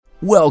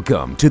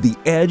Welcome to the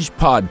Edge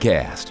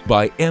Podcast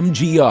by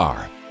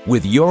MGR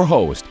with your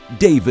host,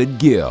 David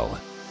Gill.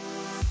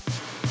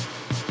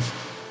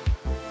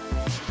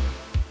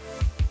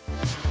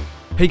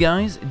 Hey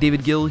guys,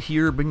 David Gill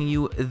here bringing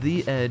you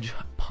the Edge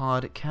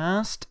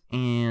Podcast,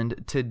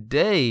 and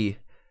today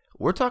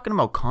we're talking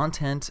about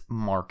content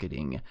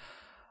marketing.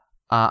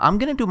 I'm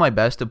going to do my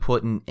best to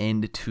put an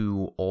end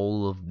to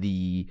all of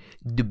the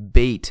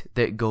debate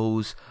that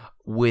goes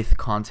with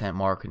content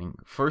marketing.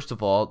 First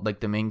of all,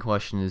 the main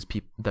question is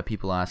that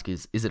people ask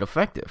is it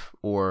effective?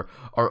 Or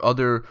are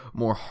other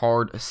more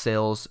hard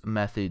sales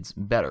methods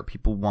better?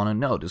 People want to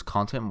know, does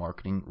content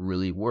marketing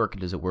really work?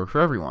 Does it work for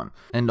everyone?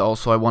 And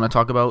also I want to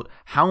talk about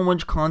how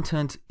much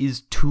content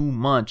is too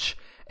much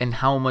and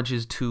how much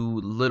is too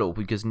little,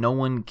 because no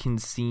one can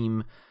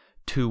seem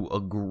to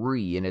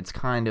agree, and it's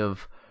kind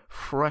of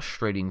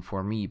frustrating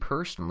for me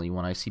personally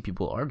when I see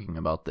people arguing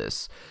about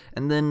this.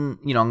 And then,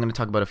 I'm going to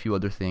talk about a few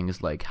other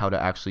things, like how to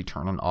actually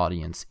turn an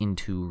audience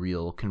into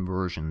real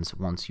conversions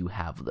once you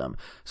have them.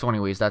 So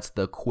anyways, that's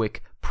the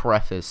quick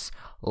preface.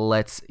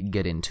 Let's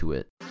get into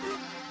it.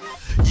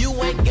 You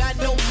ain't got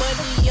no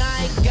money,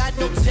 I ain't got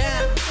no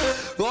time.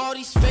 All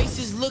these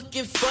faces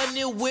looking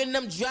funny when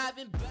I'm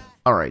driving by.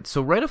 Alright,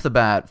 so right off the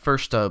bat,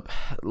 first up,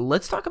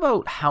 let's talk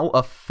about how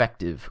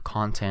effective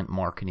content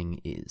marketing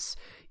is.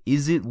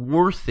 Is it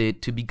worth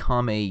it to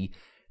become a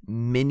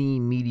mini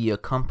media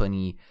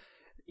company?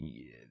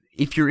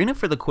 If you're in it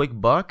for the quick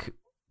buck,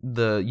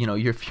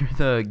 if you're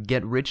the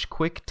get rich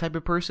quick type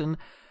of person,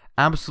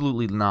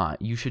 absolutely not.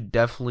 You should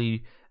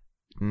definitely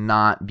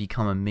not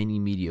become a mini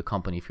media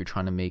company if you're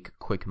trying to make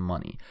quick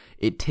money.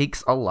 It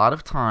takes a lot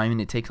of time and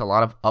it takes a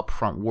lot of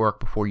upfront work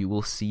before you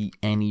will see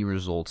any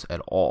results at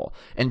all.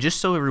 And just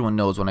so everyone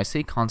knows, when I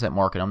say content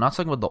marketing, I'm not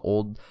talking about the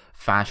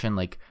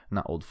old-fashioned,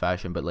 not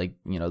old-fashioned, but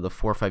the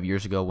 4 or 5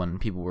 years ago when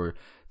people were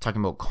talking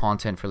about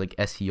content for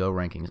SEO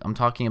rankings. I'm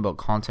talking about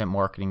content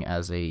marketing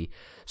as a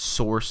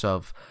source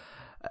of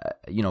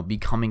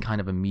becoming kind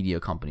of a media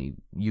company.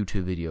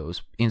 YouTube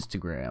videos,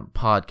 Instagram,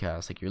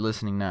 podcasts, like you're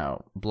listening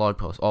now, blog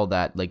posts, all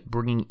that,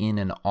 bringing in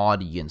an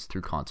audience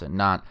through content,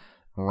 not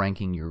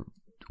ranking your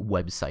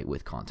website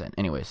with content.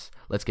 Anyways,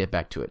 let's get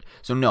back to it.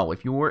 So no,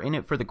 if you were in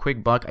it for the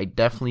quick buck, I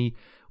definitely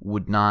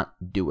would not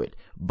do it.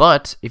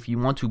 But if you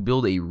want to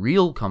build a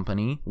real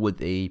company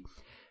with a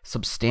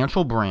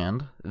substantial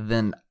brand,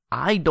 then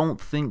I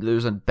don't think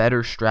there's a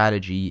better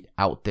strategy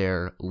out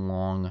there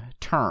long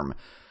term.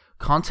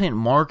 Content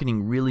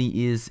marketing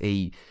really is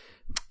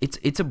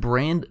it's a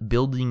brand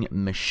building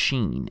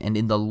machine, and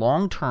in the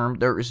long term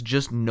there is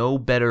just no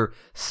better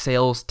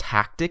sales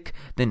tactic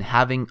than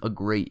having a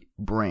great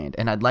brand.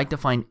 And I'd like to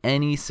find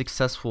any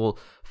successful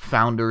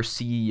founder,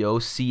 CEO,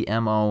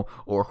 CMO,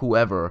 or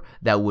whoever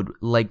that would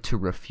like to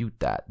refute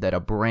that a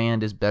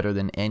brand is better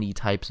than any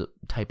type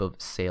of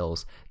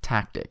sales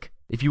tactic.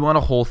 If you want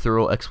a whole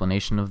thorough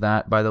explanation of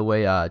that, by the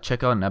way,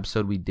 check out an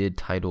episode we did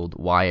titled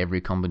Why Every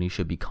Company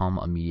Should Become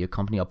a Media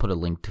Company. I'll put a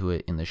link to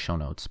it in the show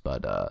notes.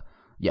 But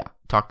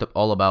talked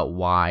all about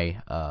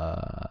why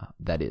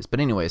that is. But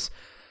anyways,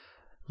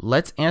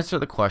 let's answer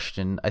the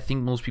question. I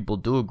think most people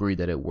do agree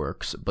that it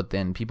works, but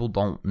then people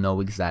don't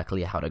know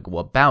exactly how to go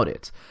about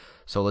it.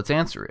 So let's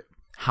answer it.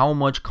 How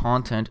much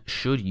content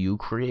should you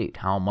create?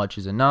 How much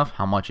is enough?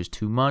 How much is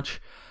too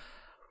much?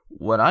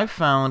 What I've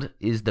found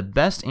is the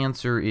best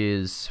answer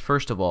is,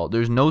 first of all,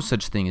 there's no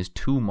such thing as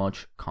too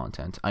much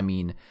content. I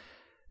mean,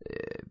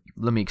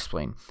 let me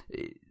explain.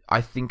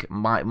 I think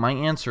my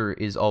answer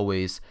is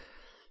always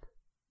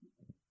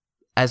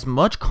as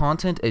much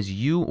content as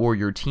you or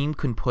your team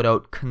can put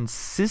out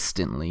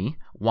consistently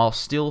while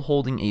still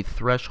holding a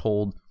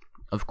threshold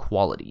of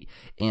quality.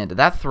 And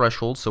that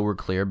threshold, so we're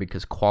clear,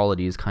 because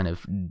quality is kind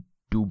of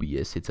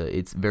dubious.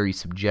 It's very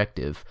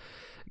subjective.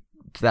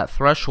 That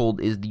threshold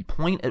is the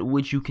point at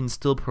which you can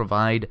still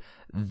provide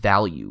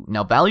value.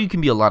 Now, value can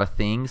be a lot of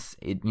things.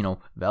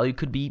 Value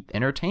could be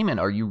entertainment.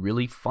 Are you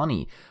really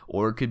funny?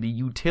 Or it could be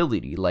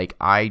utility.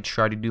 I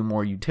try to do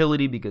more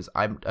utility because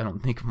I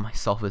don't think of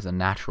myself as a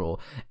natural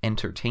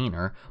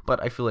entertainer,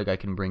 but I feel like I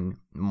can bring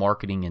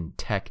marketing and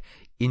tech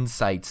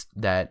insights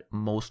that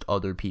most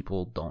other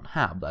people don't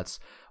have. That's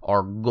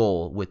our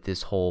goal with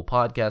this whole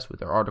podcast,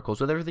 with our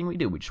articles, with everything we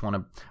do. We just want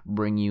to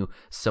bring you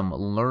some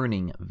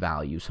learning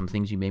value, some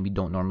things you maybe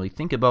don't normally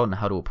think about, and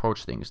how to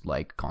approach things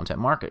like content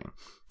marketing.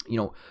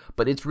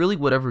 But it's really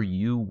whatever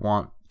you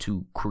want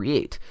to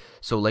create.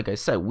 So like I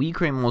said, we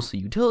create mostly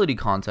utility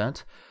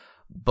content,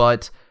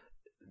 but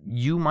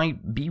you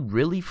might be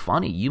really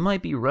funny. You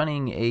might be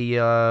running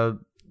a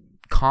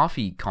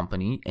coffee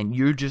company and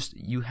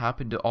you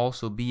happen to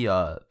also be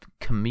a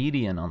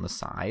comedian on the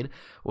side.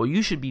 Well,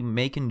 you should be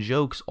making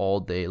jokes all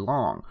day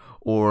long.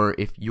 Or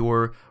if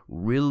you're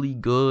really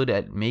good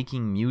at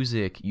making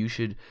music, you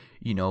should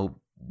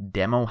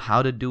demo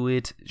how to do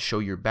it, show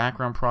your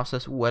background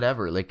process,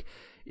 whatever.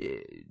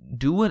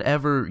 Do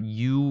whatever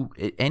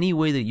any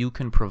way that you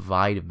can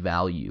provide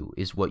value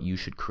is what you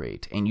should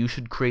create. And you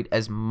should create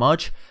as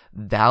much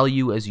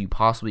value as you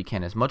possibly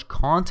can, as much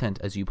content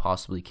as you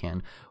possibly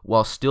can,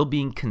 while still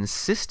being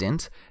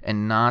consistent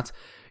and not,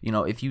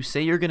 If you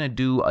say you're going to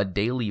do a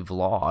daily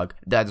vlog,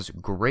 that's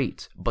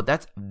great, but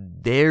that's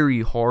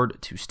very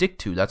hard to stick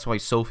to. That's why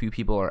so few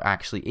people are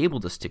actually able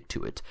to stick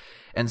to it.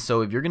 And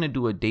so if you're going to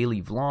do a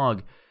daily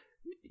vlog,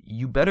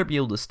 you better be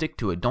able to stick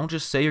to it. Don't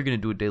just say you're going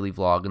to do a daily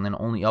vlog and then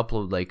only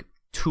upload like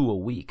 2 a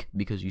week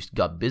because you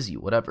got busy,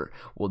 whatever.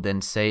 Well,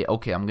 then say,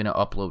 okay, I'm going to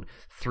upload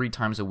 3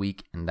 times a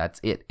week and that's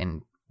it,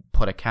 and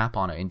put a cap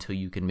on it until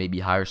you can maybe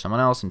hire someone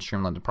else and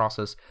streamline the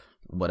process,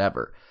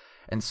 whatever.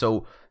 And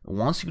so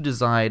once you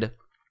decide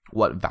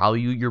what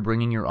value you're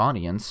bringing your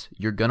audience,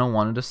 you're going to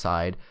want to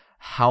decide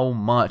how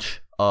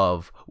much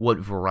of what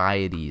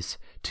varieties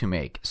to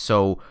make.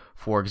 So,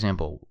 for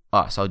example,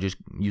 us, I'll just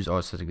use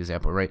us as an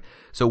example, right?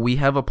 So we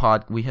have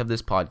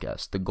this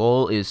podcast. The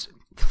goal is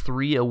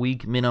 3 a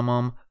week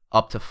minimum,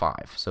 up to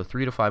 5. So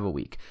 3 to 5 a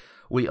week.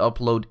 We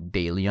upload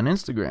daily on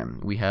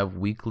Instagram. We have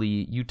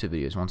weekly YouTube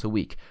videos once a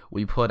week.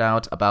 We put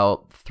out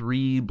about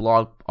 3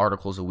 blog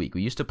articles a week.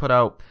 We used to put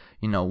out,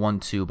 1,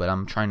 2, but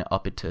I'm trying to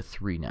up it to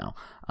 3 now.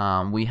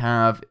 We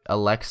have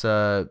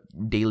Alexa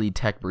daily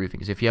tech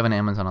briefings. If you have an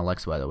Amazon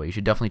Alexa, by the way, you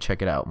should definitely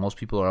check it out. Most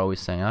people are always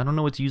saying, I don't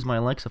know what to use my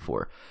Alexa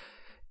for.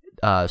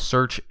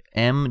 Search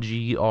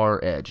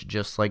MGR Edge,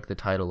 just like the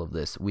title of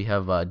this. We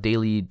have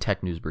daily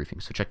tech news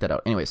briefings, so check that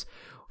out. Anyways,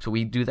 so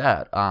we do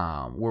that.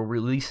 We're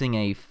releasing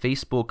a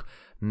Facebook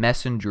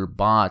Messenger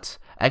bot.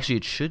 Actually,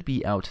 it should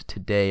be out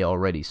today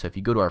already. So if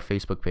you go to our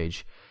Facebook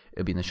page,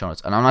 it'll be in the show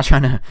notes. And I'm not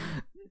trying to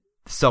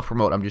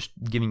self-promote. I'm just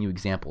giving you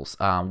examples.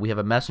 We have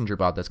a Messenger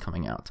bot that's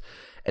coming out.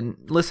 And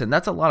listen,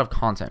 that's a lot of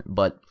content.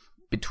 But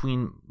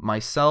between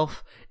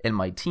myself and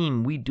my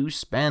team, we do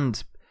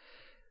spend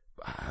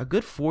a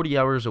good 40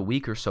 hours a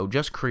week or so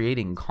just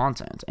creating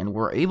content. And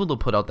we're able to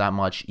put out that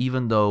much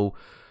even though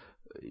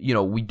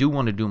we do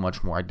want to do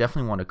much more. I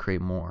definitely want to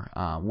create more.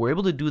 We're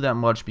able to do that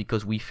much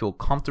because we feel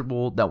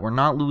comfortable that we're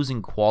not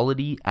losing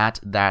quality at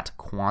that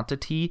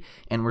quantity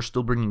and we're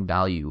still bringing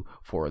value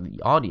for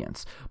the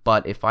audience.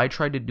 But if I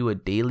tried to do a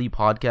daily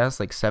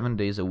podcast like 7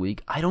 days a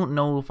week, I don't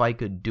know if I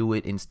could do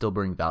it and still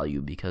bring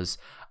value because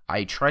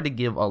I try to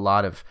give a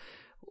lot of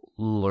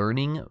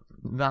learning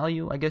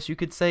value, I guess you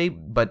could say,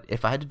 but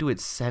if I had to do it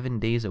 7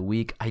 days a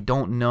week, I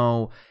don't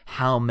know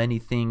how many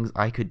things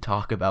I could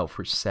talk about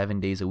for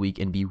 7 days a week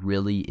and be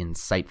really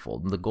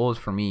insightful. The goal is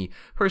for me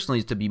personally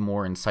is to be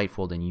more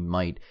insightful than you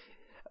might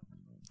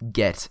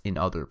get in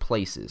other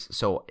places.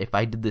 So if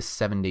I did this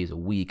 7 days a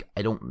week,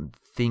 I don't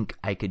think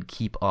I could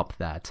keep up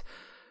that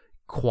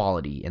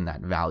quality and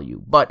that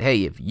value. But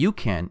hey, if you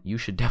can, you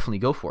should definitely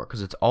go for it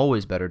because it's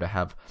always better to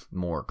have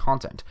more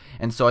content.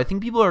 And so I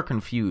think people are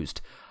confused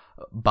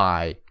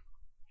by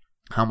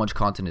how much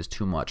content is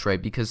too much, right?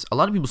 Because a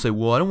lot of people say,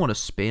 well, I don't want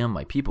to spam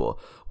my people.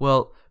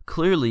 Well,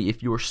 clearly,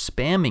 if you're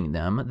spamming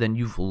them, then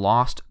you've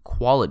lost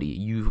quality.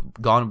 You've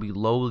gone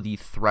below the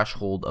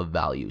threshold of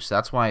value. So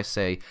that's why I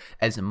say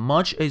as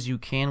much as you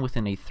can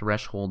within a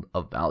threshold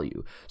of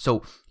value.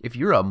 So if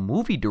you're a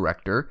movie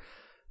director,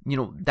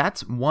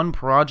 that's one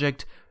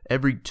project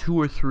every 2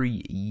 or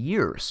 3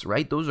 years,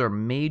 right? Those are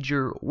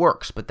major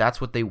works, but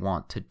that's what they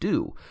want to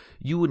do.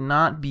 You would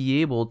not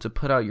be able to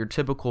put out your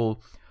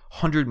typical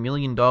 $100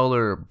 million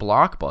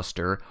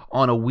blockbuster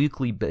on a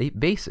weekly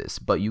basis,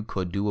 but you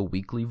could do a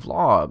weekly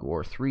vlog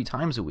or 3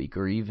 times a week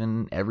or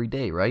even every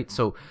day, right?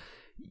 So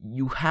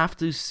you have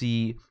to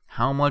see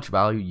how much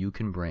value you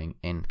can bring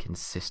and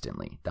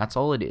consistently. That's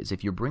all it is.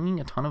 If you're bringing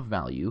a ton of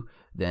value,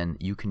 then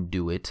you can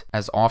do it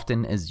as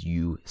often as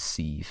you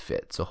see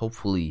fit. So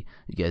hopefully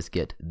you guys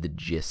get the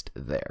gist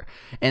there.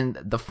 And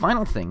the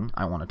final thing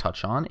I want to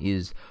touch on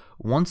is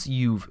once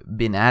you've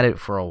been at it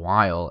for a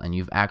while and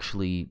you've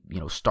actually,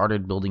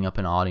 started building up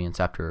an audience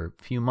after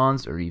a few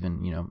months or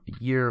even,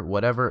 a year,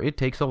 whatever, it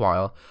takes a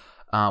while.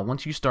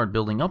 Once you start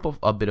building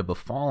up a bit of a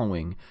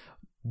following,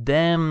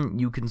 then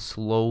you can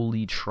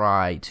slowly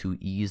try to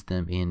ease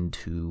them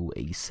into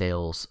a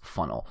sales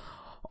funnel.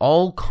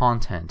 All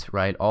content,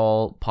 right?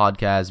 All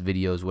podcasts,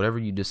 videos, whatever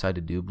you decide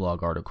to do,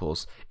 blog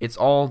articles, it's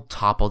all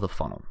top of the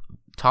funnel.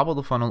 Top of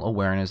the funnel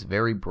awareness,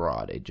 very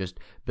broad. It just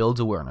builds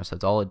awareness.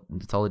 That's all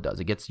it does.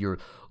 It gets your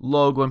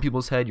logo in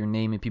people's head, your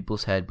name in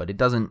people's head, but it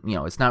doesn't,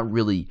 it's not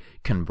really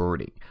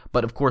converting.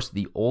 But of course,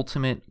 the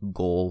ultimate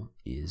goal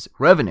is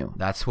revenue.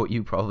 That's what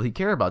you probably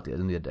care about at the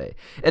end of the day.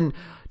 And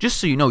just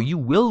so you know, you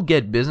will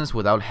get business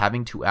without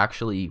having to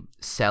actually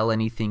sell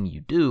anything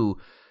you do.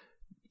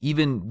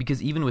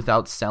 Even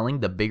without selling,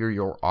 the bigger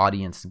your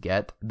audience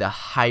get, the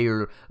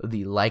higher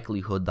the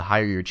likelihood, the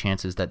higher your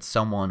chances that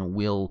someone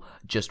will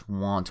just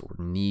want or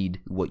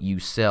need what you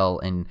sell,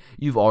 and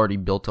you've already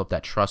built up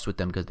that trust with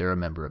them because they're a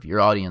member of your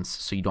audience,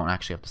 so you don't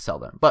actually have to sell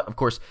them. But of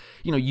course,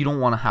 you don't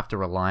want to have to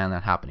rely on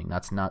that happening.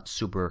 That's not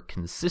super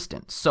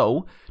consistent.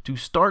 So to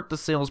start the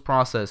sales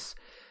process,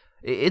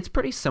 it's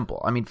pretty simple.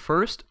 I mean,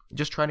 first,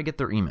 just try to get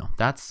their email.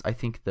 That's, I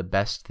think, the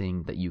best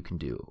thing that you can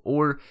do.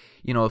 Or,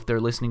 if they're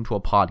listening to a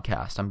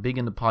podcast, I'm big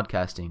into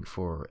podcasting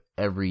for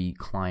every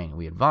client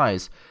we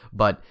advise,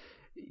 but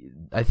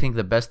I think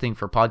the best thing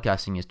for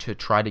podcasting is to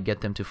try to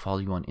get them to follow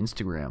you on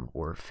Instagram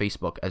or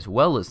Facebook as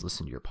well as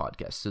listen to your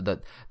podcast, so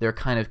that they're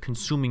kind of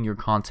consuming your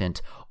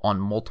content on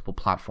multiple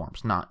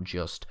platforms, not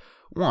just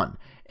one.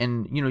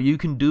 And you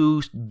can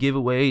do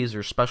giveaways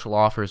or special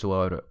offers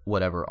or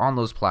whatever on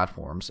those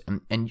platforms,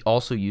 and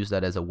also use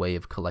that as a way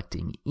of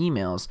collecting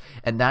emails.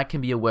 And that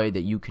can be a way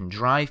that you can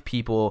drive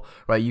people,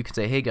 right? You can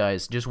say, hey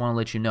guys, just want to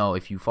let you know,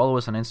 if you follow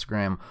us on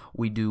Instagram,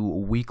 we do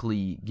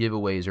weekly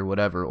giveaways or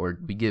whatever, or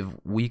we give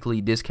weekly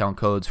discount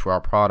codes for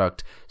our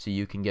product so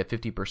you can get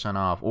 50%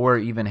 off, or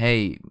even,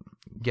 hey,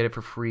 get it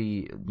for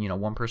free,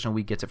 one person a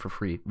week gets it for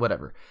free,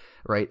 whatever,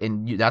 right?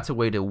 And that's a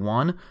way to,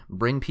 one,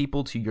 bring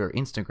people to your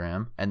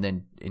Instagram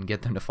and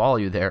get them to follow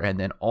you there. And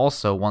then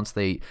also, once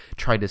they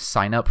try to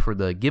sign up for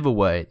the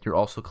giveaway, you're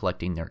also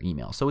collecting their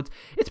email. So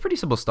it's pretty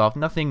simple stuff,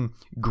 nothing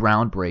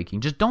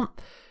groundbreaking. Just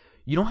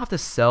you don't have to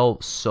sell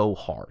so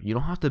hard. You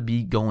don't have to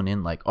be going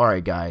in like, all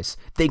right, guys,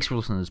 thanks for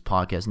listening to this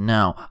podcast.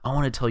 Now, I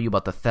want to tell you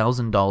about the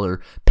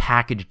 $1,000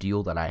 package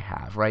deal that I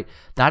have, right?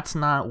 That's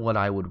not what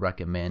I would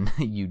recommend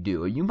you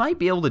do. You might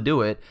be able to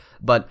do it,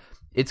 but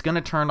it's going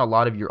to turn a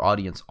lot of your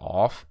audience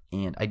off,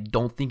 and I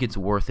don't think it's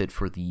worth it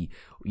for the,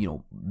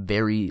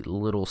 very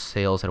little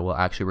sales that it will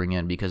actually bring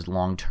in, because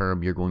long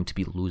term, you're going to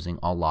be losing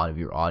a lot of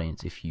your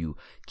audience if you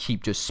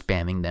keep just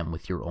spamming them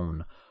with your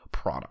own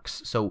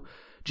products. So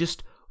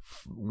just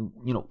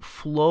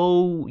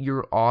flow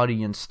your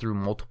audience through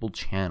multiple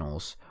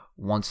channels.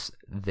 Once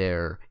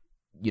they're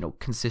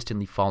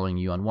consistently following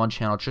you on one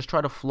channel, just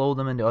try to flow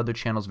them into other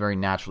channels very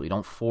naturally.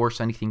 Don't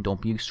force anything,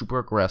 don't be super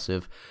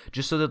aggressive,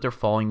 just so that they're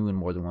following you in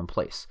more than one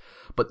place.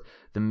 But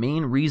the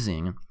main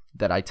reason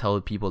that I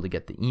tell people to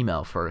get the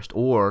email first,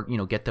 or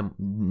get them,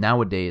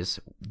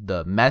 nowadays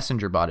the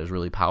messenger bot is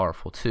really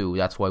powerful too.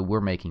 That's why we're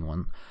making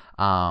one.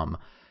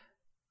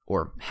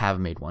 Or have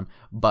made one.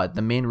 But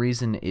the main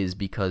reason is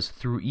because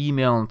through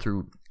email and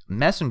through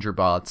messenger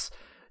bots,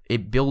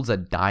 it builds a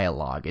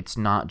dialogue. It's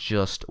not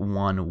just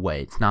one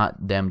way. It's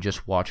not them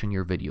just watching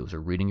your videos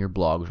or reading your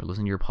blogs or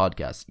listening to your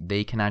podcasts.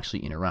 They can actually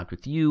interact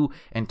with you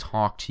and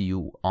talk to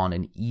you on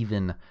an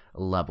even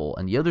level.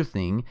 And the other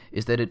thing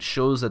is that it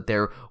shows that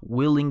they're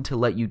willing to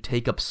let you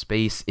take up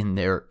space in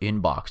their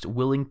inbox,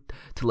 willing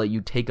to let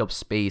you take up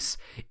space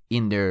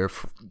in their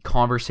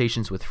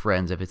conversations with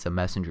friends if it's a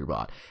messenger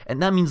bot.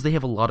 And that means they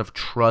have a lot of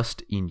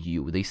trust in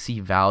you. They see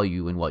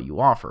value in what you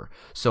offer.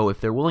 So if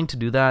they're willing to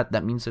do that,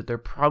 that means that they're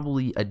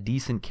probably a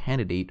decent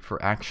candidate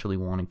for actually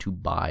wanting to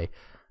buy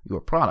your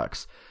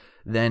products.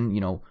 Then,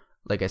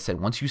 like I said,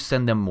 once you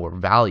send them more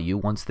value,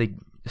 once they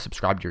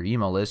subscribe to your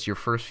email list, your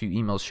first few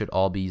emails should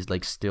all be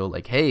still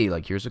like, hey,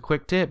 here's a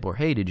quick tip, or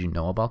hey, did you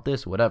know about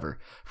this, whatever.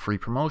 Free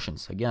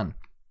promotions. Again,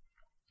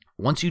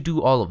 once you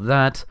do all of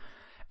that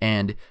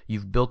and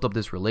you've built up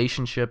this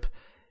relationship,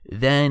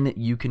 then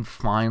you can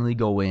finally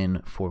go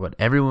in for what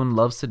everyone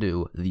loves to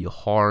do, the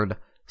hard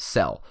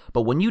sell.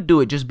 But when you do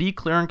it, just be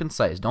clear and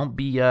concise. Don't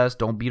BS,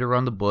 don't beat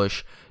around the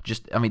bush.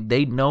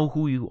 They know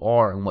who you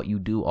are and what you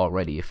do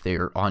already if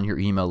they're on your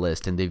email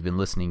list and they've been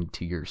listening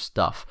to your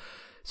stuff.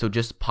 So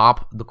just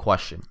pop the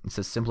question. It's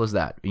as simple as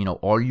that.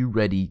 Are you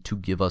ready to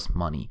give us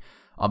money?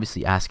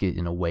 Obviously, ask it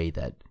in a way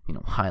that,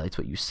 highlights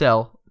what you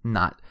sell,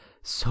 not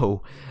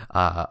so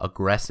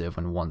aggressive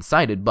and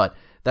one-sided, but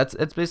that's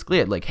basically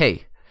it. Like,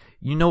 hey,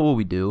 you know what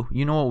we do,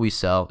 you know what we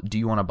sell, do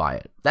you want to buy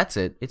it? That's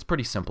it. It's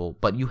pretty simple,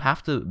 but you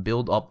have to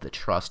build up the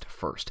trust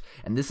first.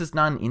 And this is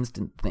not an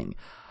instant thing.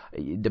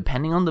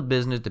 Depending on the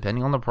business,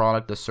 depending on the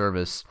product, the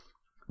service,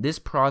 this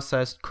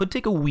process could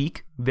take a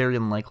week, very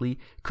unlikely,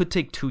 could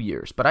take 2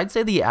 years. But I'd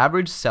say the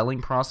average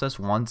selling process,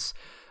 once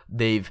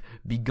they've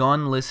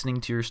begun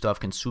listening to your stuff,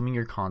 consuming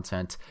your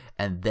content,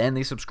 and then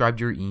they subscribe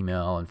to your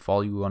email and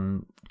follow you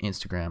on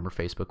Instagram or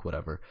Facebook,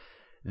 whatever,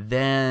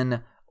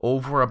 then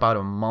over about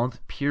a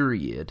month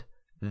period,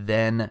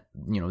 then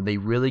they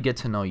really get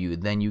to know you,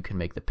 then you can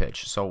make the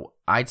pitch. So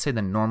I'd say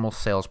the normal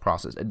sales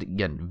process,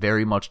 again,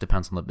 very much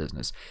depends on the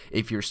business.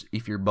 If you're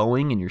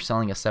Boeing and you're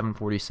selling a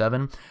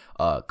 747,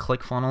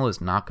 ClickFunnels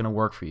is not going to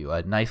work for you.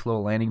 A nice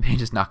little landing page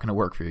is not going to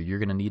work for you. You're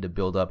going to need to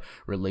build up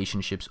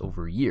relationships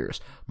over years.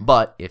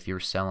 But if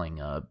you're selling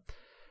a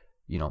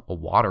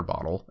water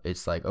bottle,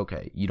 it's like,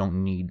 okay, you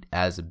don't need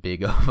as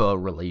big of a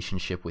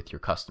relationship with your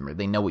customer.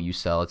 They know what you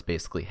sell. It's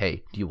basically,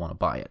 hey, do you want to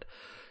buy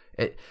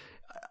it?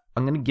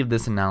 I'm going to give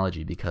this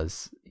analogy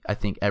because I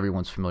think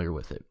everyone's familiar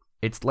with it.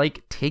 It's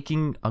like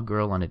taking a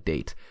girl on a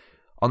date.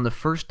 On the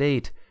first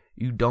date,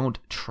 you don't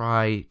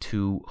try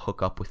to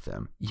hook up with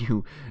them.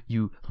 You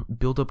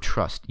build up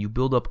trust. You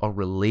build up a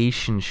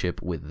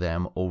relationship with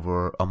them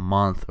over a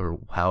month or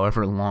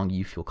however long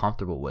you feel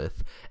comfortable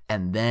with,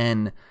 and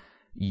then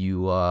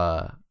you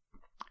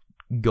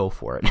go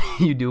for it.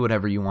 You do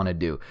whatever you want to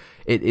do.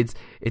 It's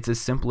as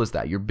simple as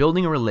that. You're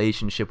building a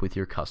relationship with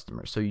your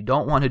customer. So you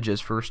don't want to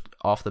just first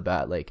off the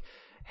bat like,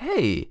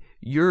 hey,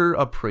 you're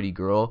a pretty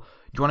girl.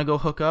 Do you want to go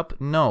hook up?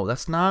 No,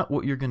 that's not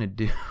what you're going to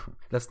do.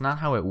 That's not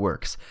how it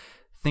works.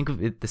 Think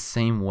of it the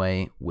same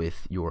way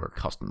with your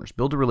customers.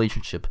 Build a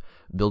relationship,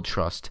 build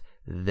trust,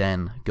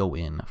 then go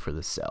in for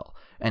the sell.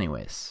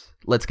 Anyways,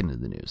 let's get into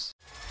the news.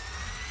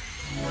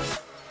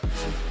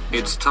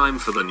 It's time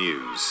for the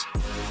news.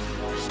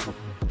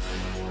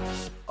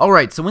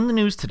 Alright, so in the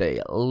news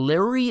today,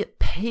 Larry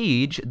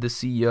Page, the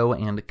CEO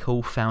and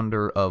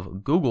co-founder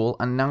of Google,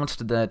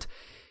 announced that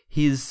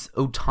his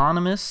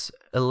autonomous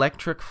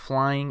electric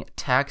flying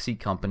taxi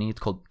company, it's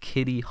called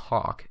Kitty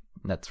Hawk,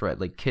 that's right,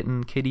 like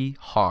kitten, Kitty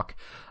Hawk,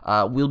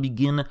 will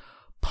begin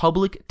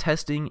public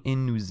testing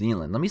in New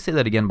Zealand. Let me say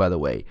that again, by the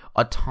way.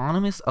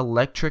 Autonomous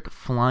electric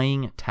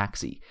flying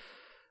taxi.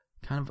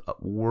 Kind of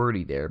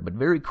wordy there, but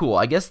very cool.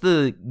 I guess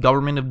the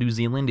government of New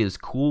Zealand is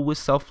cool with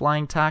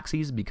self-flying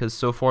taxis because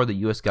so far the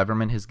U.S.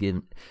 government has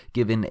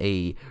given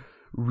a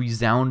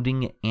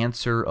resounding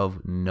answer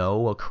of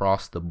no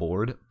across the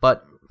board.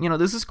 But,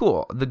 this is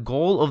cool. The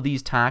goal of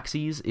these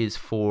taxis is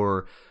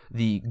for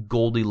the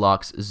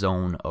Goldilocks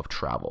zone of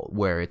travel,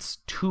 where it's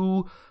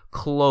too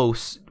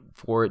close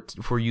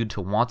for you to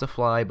want to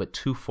fly, but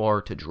too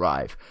far to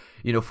drive.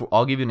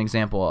 I'll give you an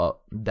example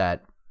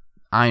that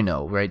I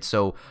know, right?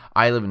 So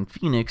I live in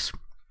Phoenix.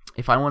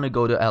 If I want to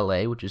go to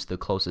LA, which is the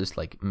closest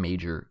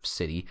major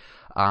city,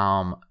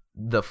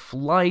 the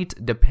flight,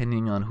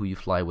 depending on who you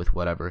fly with,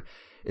 whatever,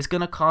 is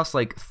gonna cost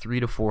 $300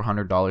 to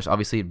 $400.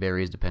 Obviously, it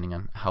varies depending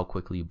on how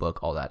quickly you book,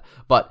 all that.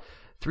 But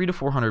 $300 to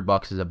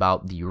 $400 is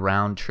about the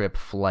round trip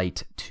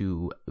flight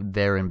to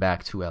there and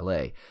back to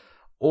LA.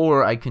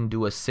 Or I can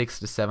do a 6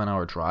 to 7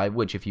 hour drive,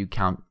 which if you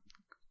count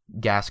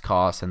gas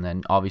costs and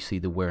then obviously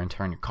the wear and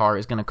tear on your car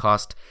is gonna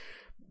cost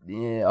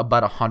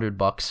about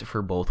 $100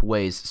 for both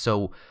ways.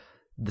 So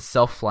the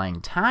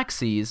self-flying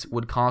taxis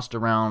would cost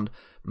around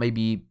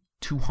maybe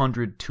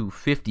 $200 to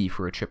 $250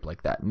 for a trip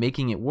like that,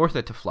 making it worth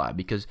it to fly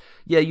because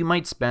you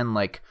might spend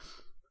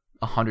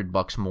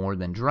 $100 more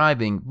than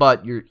driving,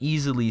 but you're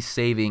easily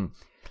saving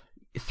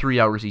 3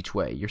 hours each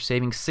way. You're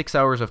saving 6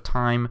 hours of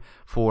time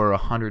for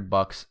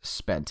 $100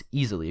 spent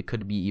easily. It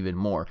could be even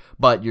more,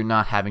 but you're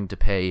not having to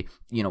pay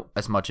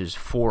as much as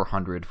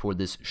 $400 for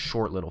this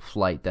short little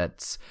flight.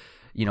 That's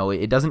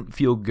it doesn't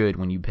feel good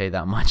when you pay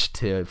that much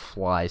to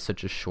fly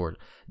such a short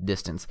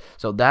distance.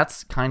 So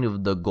that's kind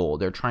of the goal.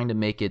 They're trying to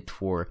make it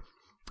for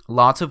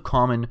lots of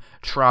common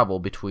travel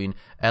between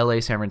LA,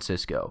 San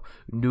Francisco,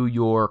 New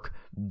York,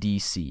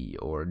 DC,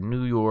 or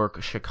New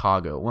York,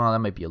 Chicago. Well, that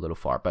might be a little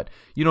far, but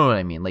you know what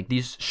I mean.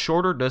 These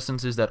shorter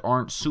distances that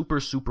aren't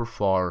super, super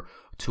far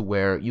to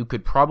where you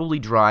could probably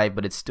drive,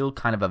 but it's still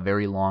kind of a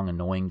very long,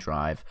 annoying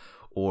drive.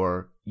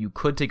 Or you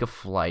could take a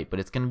flight, but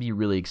it's going to be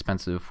really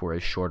expensive for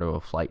as short of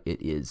a flight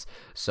it is.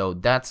 So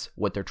that's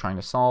what they're trying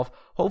to solve.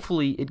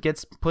 Hopefully it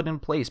gets put in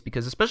place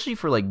because especially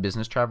for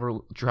business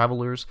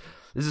travelers,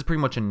 this is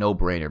pretty much a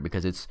no-brainer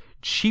because it's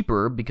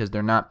cheaper because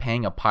they're not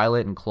paying a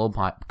pilot and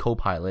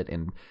co-pilot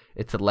and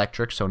it's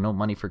electric, so no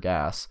money for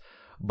gas.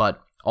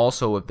 But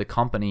also, if the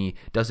company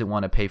doesn't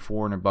want to pay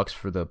 $400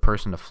 for the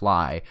person to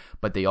fly,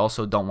 but they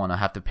also don't want to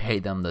have to pay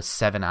them the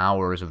 7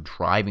 hours of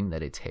driving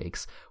that it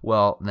takes,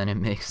 well, then it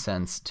makes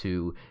sense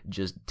to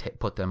just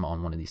put them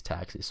on one of these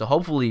taxis. So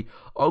hopefully,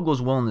 all goes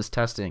well in this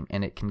testing,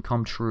 and it can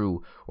come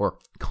true or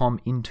come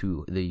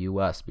into the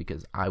U.S.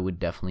 because I would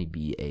definitely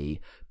be a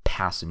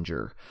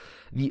passenger.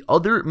 The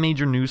other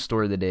major news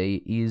story of the day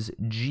is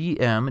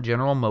GM,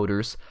 General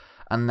Motors,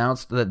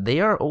 announced that they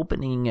are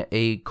opening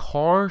a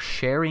car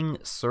sharing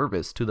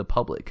service to the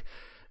public.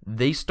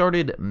 They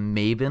started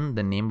Maven,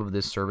 the name of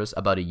this service,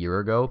 about a year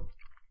ago,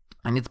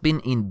 and it's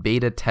been in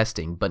beta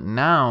testing, but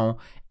now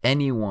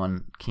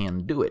anyone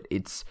can do it.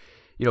 It's,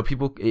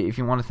 people, if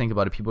you want to think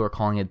about it, people are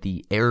calling it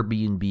the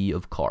Airbnb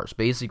of cars.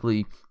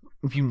 Basically,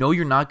 if you know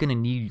you're not going to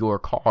need your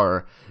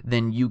car,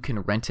 then you can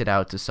rent it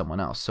out to someone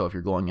else. So if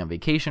you're going on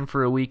vacation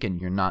for a week and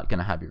you're not going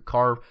to have your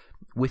car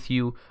with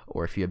you,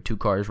 or if you have two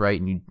cars, right,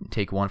 and you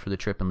take one for the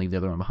trip and leave the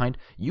other one behind,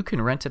 you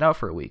can rent it out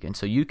for a week. And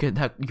so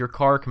your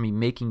car can be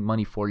making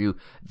money for you.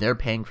 They're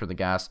paying for the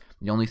gas.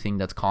 The only thing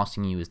that's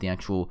costing you is the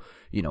actual,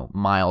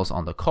 miles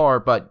on the car,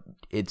 but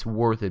it's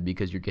worth it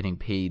because you're getting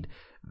paid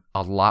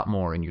a lot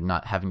more and you're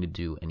not having to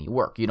do any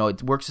work.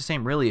 It works the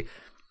same really.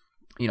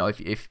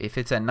 If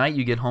it's at night,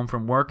 you get home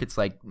from work, it's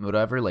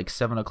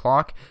 7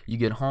 o'clock, you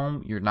get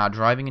home, you're not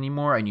driving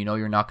anymore, and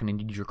you're not going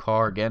to need your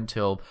car again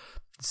till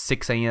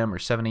 6 a.m. or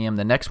 7 a.m.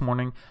 the next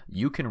morning,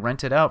 you can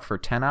rent it out for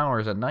 10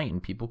 hours at night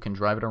and people can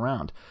drive it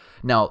around.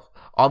 Now,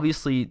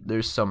 obviously,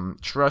 there's some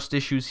trust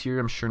issues here.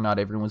 I'm sure not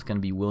everyone's going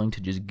to be willing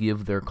to just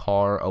give their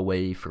car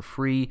away for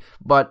free,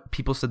 but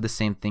people said the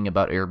same thing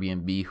about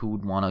Airbnb. Who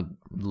would want to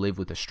live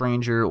with a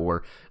stranger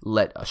or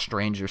let a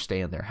stranger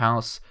stay in their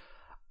house?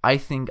 I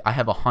think I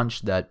have a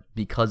hunch that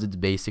because it's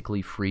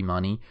basically free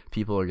money,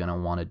 people are going to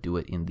want to do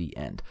it in the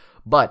end.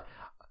 But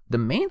the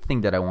main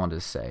thing that I want to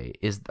say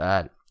is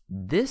that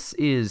this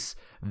is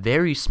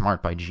very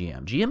smart by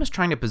GM. GM is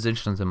trying to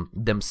position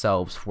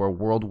themselves for a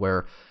world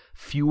where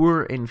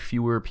fewer and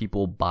fewer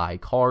people buy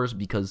cars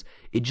because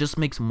it just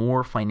makes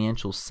more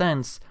financial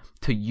sense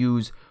to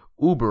use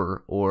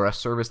Uber or a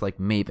service like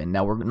Maven.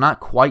 Now, we're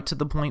not quite to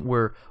the point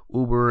where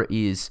Uber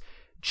is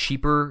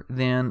cheaper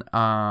than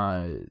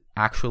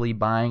actually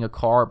buying a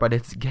car, but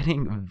it's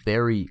getting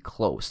very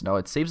close. Now,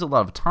 it saves a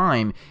lot of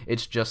time.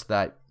 It's just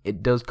that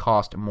it does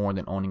cost more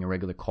than owning a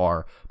regular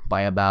car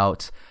by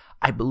about,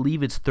 I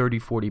believe it's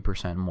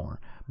 30-40% more.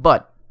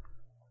 But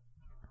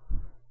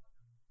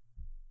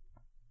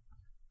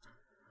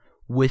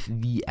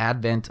with the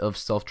advent of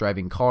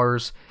self-driving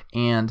cars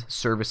and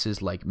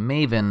services like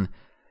Maven,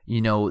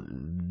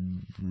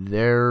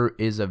 there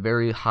is a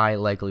very high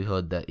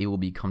likelihood that it will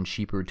become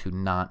cheaper to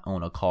not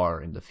own a car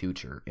in the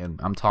future. And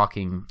I'm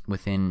talking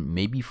within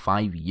maybe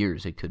 5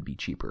 years, it could be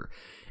cheaper.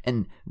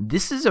 And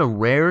this is a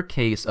rare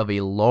case of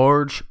a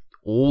large,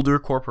 older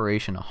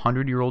corporation,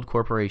 100-year-old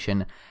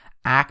corporation,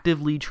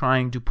 actively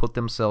trying to put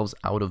themselves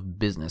out of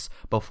business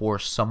before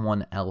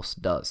someone else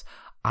does.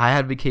 I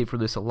advocate for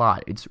this a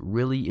lot. It's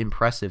really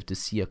impressive to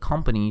see a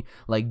company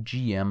like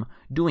GM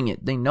doing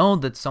it. They know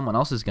that someone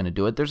else is going to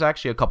do it. There's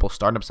actually a couple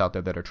startups out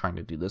there that are trying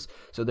to do this.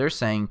 So they're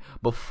saying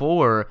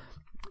before,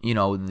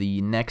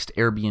 the next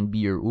Airbnb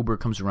or Uber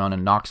comes around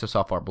and knocks us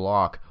off our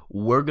block,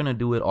 we're going to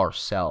do it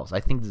ourselves. I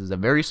think this is a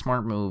very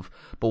smart move,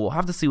 but we'll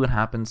have to see what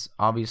happens.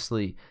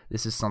 Obviously,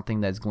 this is something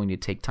that's going to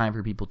take time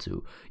for people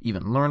to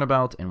even learn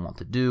about and want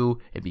to do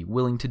and be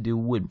willing to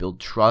do and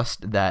build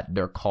trust that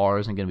their car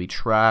isn't going to be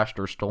trashed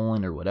or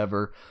stolen or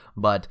whatever.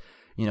 But,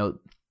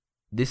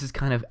 this is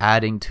kind of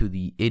adding to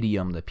the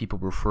idiom that people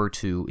refer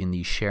to in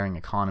the sharing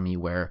economy,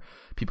 where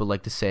people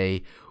like to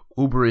say,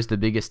 Uber is the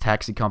biggest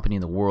taxi company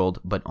in the world,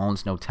 but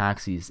owns no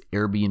taxis.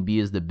 Airbnb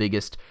is the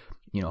biggest,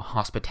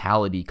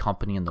 hospitality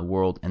company in the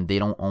world, and they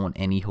don't own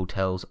any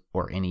hotels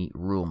or any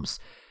rooms.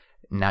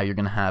 Now you're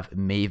going to have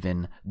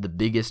Maven, the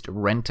biggest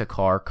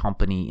rent-a-car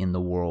company in the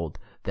world,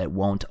 that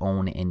won't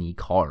own any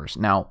cars.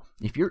 Now,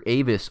 if you're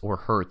Avis or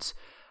Hertz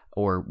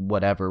or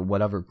whatever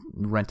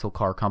rental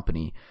car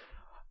company,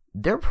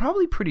 they're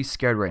probably pretty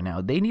scared right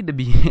now. They need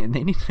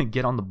to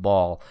get on the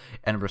ball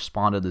and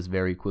respond to this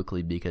very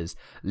quickly, because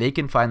they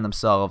can find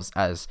themselves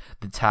as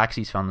the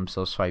taxis found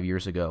themselves 5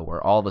 years ago,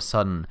 where all of a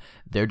sudden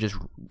they're just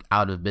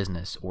out of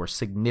business or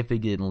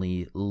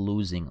significantly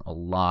losing a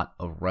lot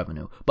of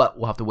revenue. But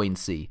we'll have to wait and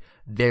see.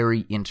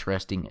 Very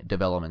interesting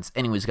developments.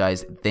 Anyways,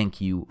 guys, thank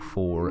you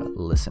for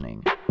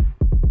listening.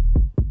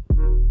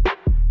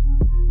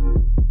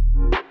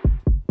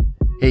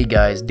 Hey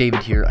guys,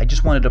 David here. I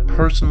just wanted to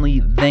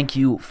personally thank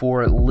you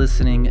for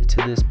listening to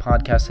this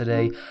podcast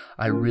today.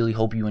 I really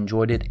hope you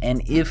enjoyed it.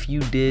 And if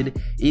you did,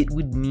 it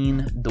would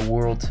mean the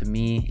world to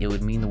me. It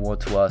would mean the world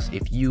to us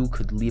if you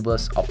could leave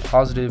us a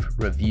positive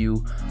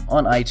review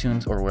on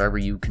iTunes or wherever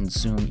you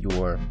consume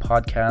your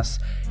podcasts.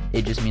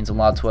 It just means a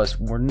lot to us.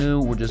 We're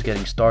new. We're just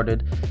getting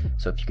started.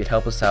 So if you could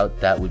help us out,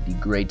 that would be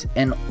great.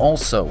 And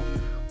also,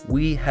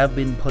 we have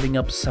been putting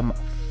up some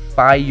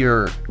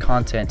fire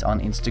content on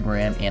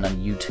Instagram and on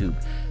YouTube.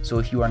 So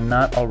if you are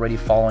not already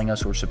following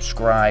us or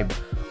subscribed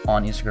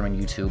on Instagram and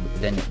YouTube,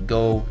 then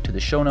go to the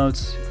show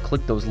notes,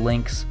 click those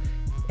links,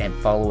 and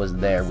follow us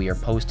there. We are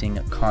posting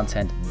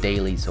content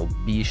daily, so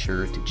be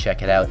sure to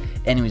check it out.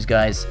 Anyways,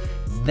 guys,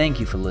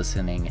 thank you for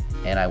listening,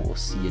 and I will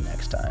see you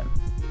next time.